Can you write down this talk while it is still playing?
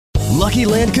Lucky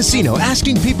Land Casino,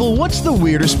 asking people, what's the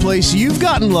weirdest place you've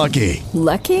gotten lucky?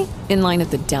 Lucky? In line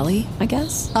at the deli, I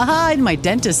guess? Aha, in my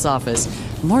dentist's office.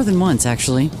 More than once,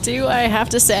 actually. Do I have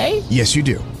to say? Yes, you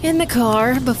do. In the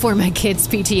car before my kids'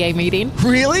 PTA meeting.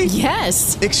 Really?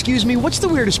 Yes. Excuse me, what's the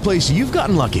weirdest place you've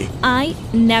gotten lucky? I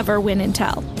never win and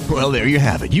tell. Well, there you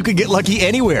have it. You can get lucky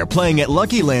anywhere, playing at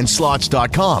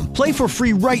LuckyLandSlots.com. Play for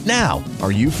free right now.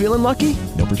 Are you feeling lucky?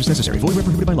 No purchase necessary. Void where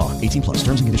prohibited by law. 18 plus.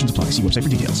 Terms and conditions apply. See website for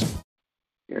details.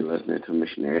 You're listening to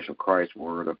Missionaries of Christ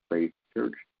Word of Faith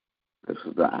Church. This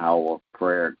is the hour of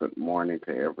prayer. Good morning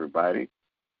to everybody.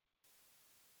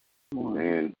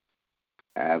 And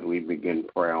as we begin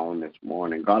prayer on this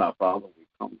morning, God our Father, we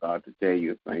come, God, to tell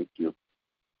you thank you.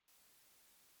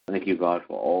 Thank you, God,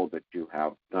 for all that you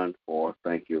have done for us.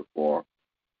 Thank you for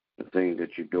the things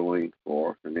that you're doing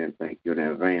for us. And then thank you in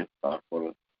advance, God, for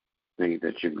the things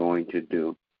that you're going to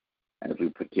do. As we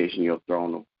petition your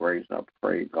throne of grace, I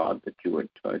pray, God, that you would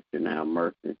touch and have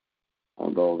mercy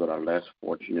on those that are less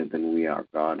fortunate than we are,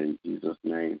 God, in Jesus'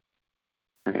 name.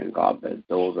 And, God, that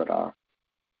those that are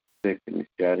sick and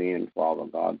shut in, Father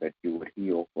God, that you would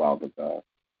heal, Father God,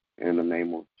 in the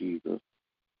name of Jesus.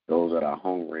 Those that are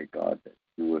hungry, God, that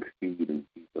you would feed in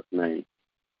Jesus' name.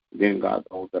 Then, God,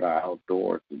 those that are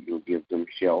outdoors, that you'll give them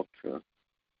shelter.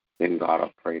 Then, God,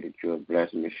 I pray that you would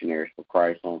bless Missionaries for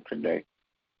Christ on today.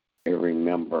 Every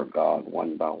member, God,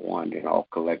 one by one, and all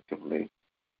collectively,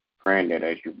 praying that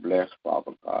as you bless,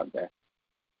 Father God, that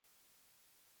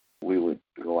we would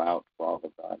go out, Father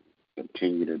God,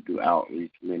 continue to do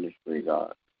outreach ministry,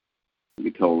 God.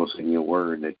 You told us in your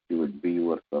word that you would be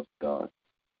with us, God.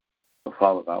 So,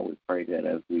 Father God, we pray that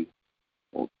as we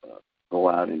go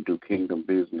out and do kingdom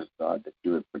business, God, that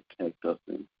you would protect us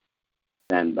and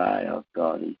stand by us,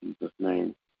 God, in Jesus'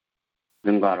 name.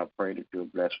 Then, God, I pray that you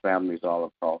would bless families all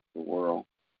across the world.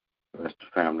 Bless the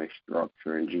family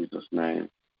structure in Jesus' name.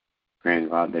 Praying,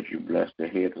 God, that you bless the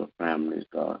heads of families,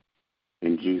 God,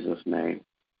 in Jesus' name.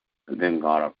 And then,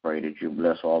 God, I pray that you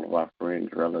bless all of our friends,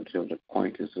 relatives,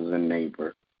 acquaintances, and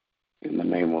neighbors in the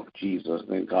name of Jesus.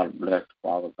 Then, God, bless,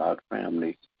 Father God,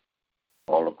 families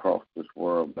all across this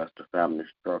world. Bless the family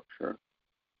structure.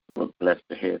 Bless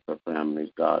the heads of families,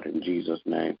 God, in Jesus'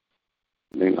 name.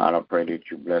 Then, God, I pray that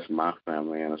you bless my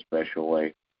family in a special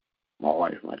way. My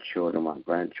wife, my children, my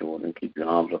grandchildren. Keep your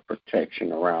arms of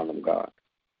protection around them, God.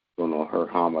 So no hurt,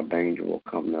 harm, or danger will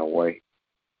come their way.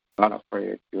 God, I pray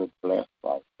that you'll bless,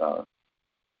 Father God,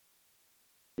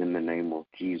 in the name of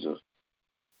Jesus.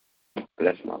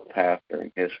 Bless my pastor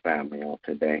and his family on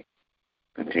today.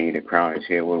 Continue to crown his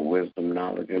head with wisdom,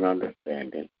 knowledge, and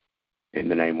understanding. In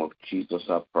the name of Jesus,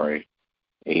 I pray.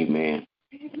 Amen.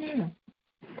 Amen.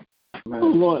 Oh,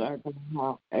 Lord, our God,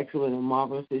 how excellent and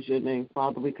marvelous is your name.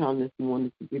 Father, we come this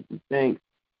morning to give you thanks.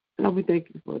 God, we thank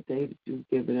you for a day that you've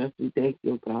given us. We thank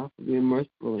you, God, for being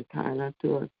merciful and kind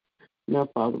unto us. Now,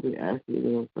 Father, we ask you,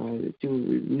 Lord God, that you will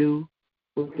renew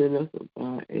within us, oh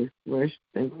God, a fresh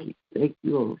thank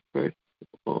you, oh, fresh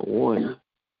one,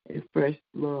 a fresh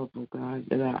love, oh God,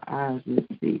 that our eyes may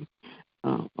see,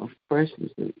 a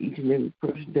freshness in each and every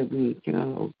person that we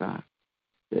encounter, oh God.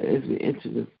 That as we enter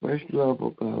the fresh love,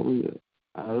 oh God, we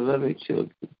are loving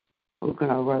children, oh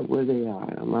God, right where they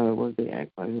are, no matter what they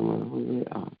act like, no matter who they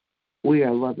are. We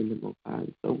are loving them, oh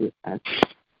God, so we ask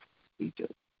each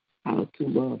other how to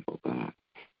love, oh God.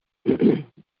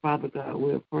 Father God,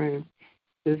 we're praying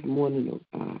this morning,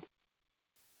 oh God,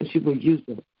 that you will use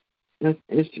us as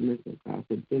instruments, oh God,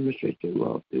 to demonstrate your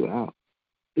love throughout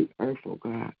the earth, oh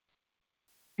God.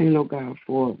 And, oh God,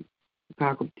 for the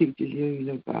Chicago Teachers Union,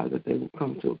 oh God, that they will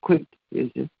come to a quick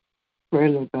decision.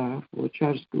 Praying, oh God, for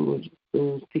charter schools,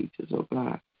 teachers, oh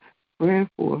God. Praying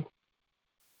for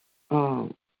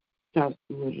charter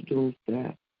schools, doing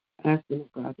staff. Asking,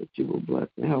 oh God, that you will bless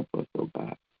and help us, oh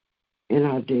God, in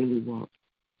our daily walk.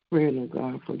 Praying, oh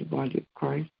God, for the body of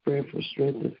Christ. Praying for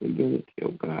strength and for unity,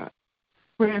 oh God.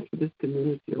 Praying for this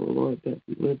community, oh Lord, that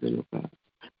we live in, oh God.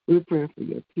 We're praying for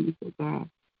your peace, oh God.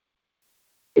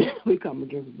 We come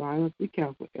against violence. We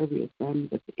cancel every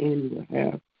assignment that the enemy will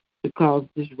have to cause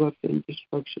disruption and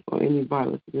destruction or any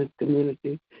violence in this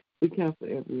community. We cancel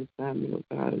every assignment,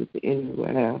 oh God, that the enemy will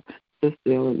have to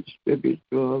steal and distribute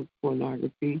drugs,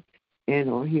 pornography, and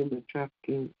or human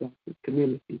trafficking in this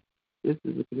community. This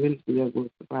is a community that will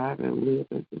survive and live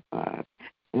and survive,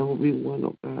 and will be one,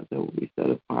 oh God, that will be set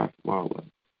apart from all of us.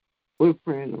 We're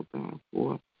praying, oh God,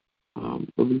 for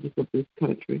the leaders of this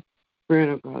country. Praying,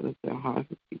 oh God, that their hearts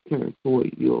will be turned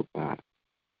toward you, oh God.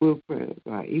 We're praying, oh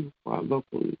God, even for our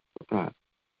local leaders, oh God,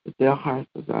 that their hearts,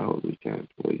 oh God, will be turned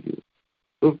toward you.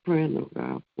 We're praying, oh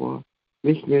God, for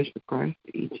Missionaries for Christ,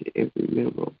 each and every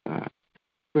member, oh God.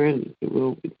 Praying that the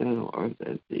will be done on earth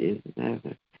as it is in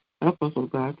heaven. Help us, O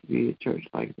God, to be a church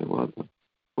like no other.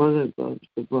 One that loves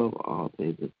above all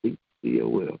things and seeks to do your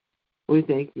will. We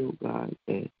thank you, O God,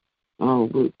 that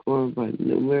we're going by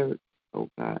numeric, O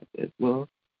God, as well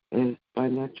as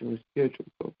financial and spiritual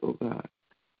growth, O God.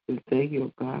 We thank you,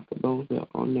 O God, for those that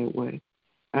are on their way.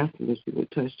 Asking that you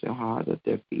would touch their heart, that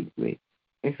their feet may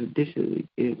expeditiously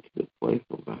get into the place,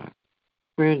 O God.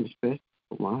 Praying especially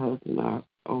for my husband,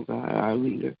 oh God, our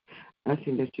leader.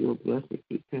 Asking that you will bless and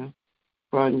keep him.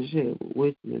 Pardon his head with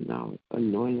wisdom and knowledge.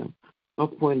 Anoint him.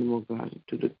 Appoint him, oh God,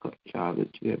 to the job that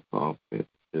you have called for him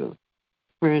to do.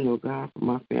 Praying, oh God, for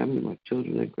my family, my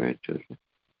children and grandchildren.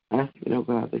 Asking, oh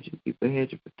God, that you keep a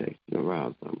hedge of protection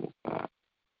around them, oh God.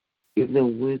 Give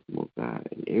them wisdom, oh God,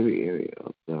 in every area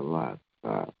of their lives,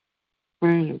 God.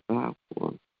 Praying, oh God,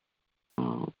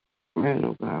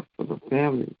 for the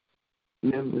family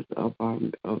members of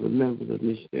the members of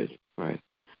Missionaries of Christ.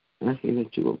 Asking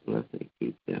that you will bless and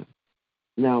keep them.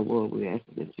 Now, Lord, we ask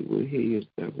that you will hear your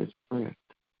servant's prayer.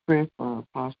 Praying for our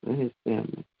apostle and his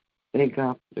family. Thank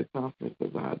God for the conference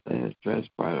of God that has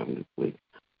transpired on this week.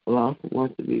 Allow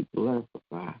someone to be blessed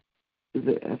by through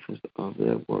the efforts of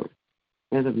their work.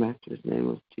 In the matchless name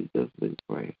of Jesus, we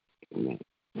pray. Amen.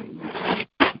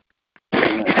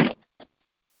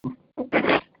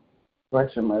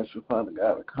 Gracious and merciful Father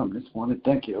God, we come this morning.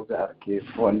 Thank you, O God, again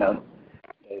for another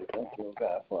day. Thank you, O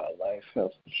God, for our life,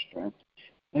 health, and strength.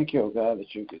 Thank you, O God,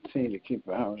 that you continue to keep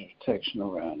our arms of protection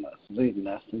around us, leading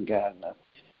us and guiding us,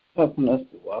 helping us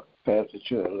to walk the path that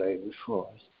you have laid before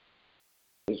us.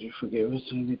 As you forgive us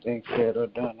for anything said or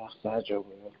done outside your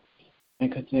will,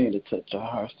 and continue to touch our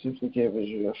hearts to forgive as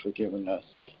you have forgiven us.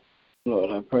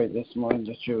 Lord, I pray this morning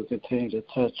that you will continue to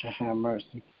touch and have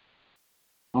mercy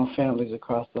on families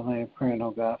across the land, praying,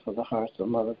 O God, for the hearts of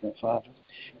mothers and fathers,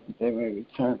 that they may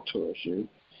return towards you,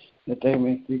 that they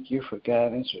may seek you for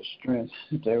guidance or strength,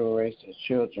 that they will raise their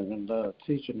children in love,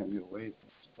 teaching them your ways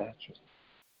and statutes.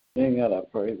 Then, God, I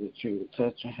pray that you will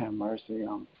touch and have mercy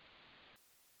on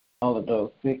all of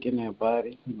those sick in their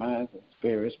bodies, minds, and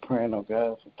spirits, praying, O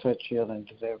God, for touch, healing, and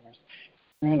deliverance.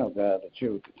 Praying, O God, that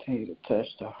you will continue to touch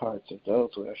the hearts of those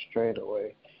who have strayed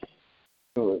away,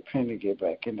 who will repent and get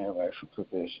back in their rightful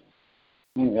position.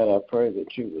 And God, I pray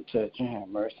that you will touch and have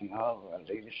mercy on all of our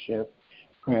leadership,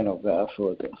 praying, O God,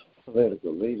 for the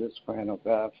political leaders, praying, O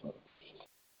God, for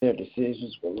their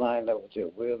decisions will line up with your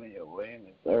will and your way in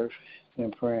this earth,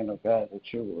 and praying, O God, that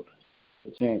you will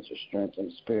continue to strengthen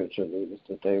the spiritual leaders,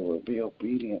 that they will be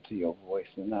obedient to your voice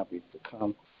and not be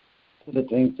succumb to the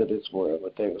things of this world,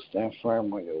 but they will stand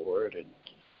firm on your word and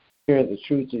hear the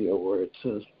truth of your word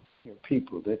to your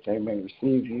people, that they may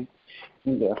receive you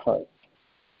in their hearts,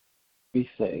 be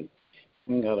saved.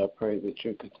 And God, I pray that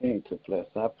you continue to bless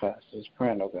our pastors,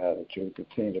 praying, oh God, that you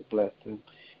continue to bless them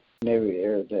in every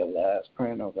area of their lives,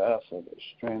 praying, oh God, for their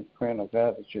strength, praying, oh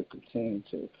God, that you continue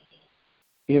to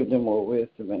give them more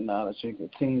wisdom and knowledge and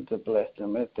continue to bless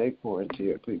them as they pour into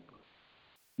your people.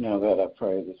 Now, God, I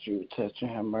pray that you would touch and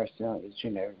have mercy on each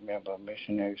and every member of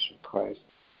Missionaries for Christ.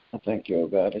 I thank you, oh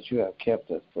God, that you have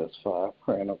kept us thus far,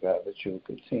 praying, oh God, that you will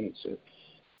continue to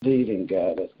lead and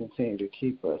guide us, continue to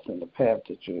keep us in the path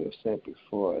that you have set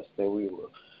before us, that we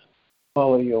will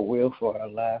follow your will for our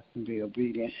lives and be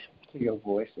obedient to your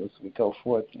voice as we go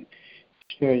forth and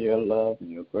share your love and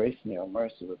your grace and your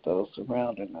mercy with those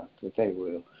surrounding us, that they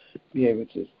will be able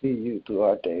to see you through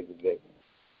our daily living.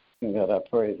 And God, I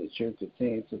pray that you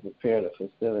continue to prepare the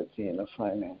facility and the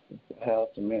finances, the health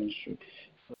and ministry,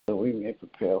 so that we may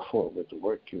prepare for it with the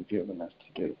work you've given us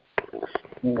to do.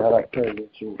 And God, I pray that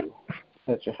you will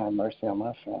touch and have mercy on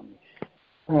my family.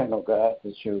 Praying, oh God,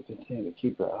 that you will continue to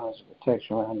keep your arms of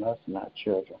protection around us and our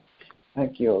children.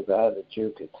 Thank you, oh God, that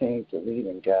you continue to lead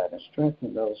and guide and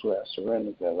strengthen those who have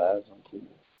surrendered their lives unto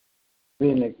you. Be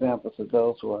an example to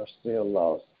those who are still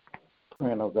lost.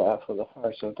 Praying, oh God, for the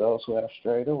hearts of those who have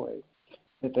strayed away,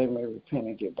 that they may repent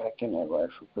and get back in their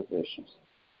rightful positions.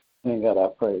 And God, I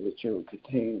pray that you will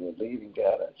continue to lead and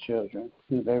guide our children,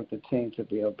 that they will continue to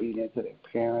be obedient to their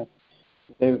parents,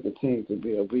 that they will continue to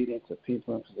be obedient to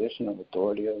people in position of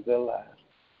authority of their lives,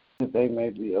 that they may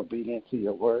be obedient to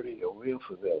your word and your will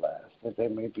for their lives, that they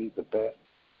may be the best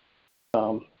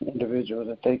individual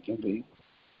that they can be,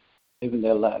 living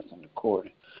their lives in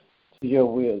accordance to your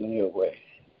will and your way.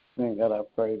 And God, I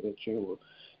pray that you will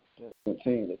just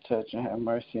continue to touch and have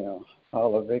mercy on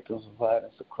all the victims of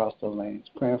violence across the lands,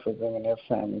 praying for them and their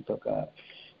families, oh God,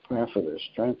 praying for their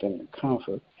strength and their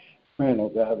comfort, praying, oh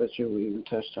God, that you will even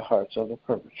touch the hearts of the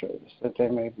perpetrators, that they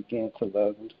may begin to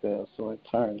love themselves, so in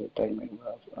turn that they may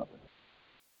love others.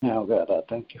 Now, God, I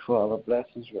thank you for all the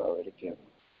blessings you already given.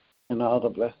 and all the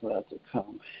blessings are to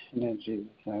come. And in Jesus'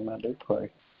 name I do pray.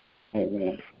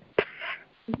 Amen.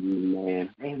 Amen.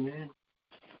 Amen.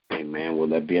 Amen. Will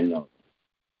there be another?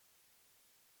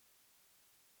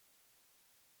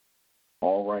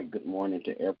 All right. Good morning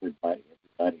to everybody.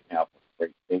 Everybody have a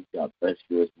great day. God bless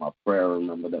you. It's my prayer.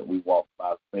 Remember that we walk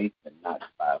by faith and not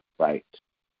by sight.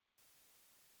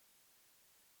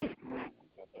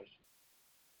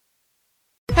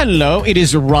 Hello, it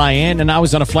is Ryan, and I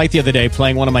was on a flight the other day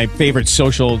playing one of my favorite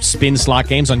social spin slot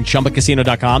games on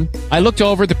ChumbaCasino.com. I looked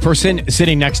over at the person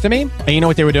sitting next to me, and you know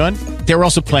what they were doing? They were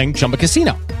also playing Chumba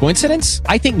Casino. Coincidence?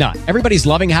 I think not. Everybody's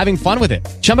loving having fun with it.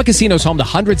 Chumba Casino is home to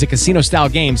hundreds of casino-style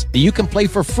games that you can play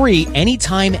for free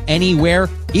anytime, anywhere,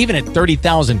 even at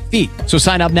 30,000 feet. So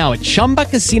sign up now at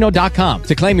ChumbaCasino.com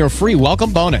to claim your free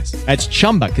welcome bonus. That's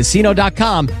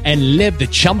ChumbaCasino.com and live the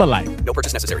Chumba life. No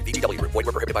purchase necessary. VGW. Void where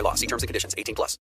prohibited by law. See terms and conditions. 18+.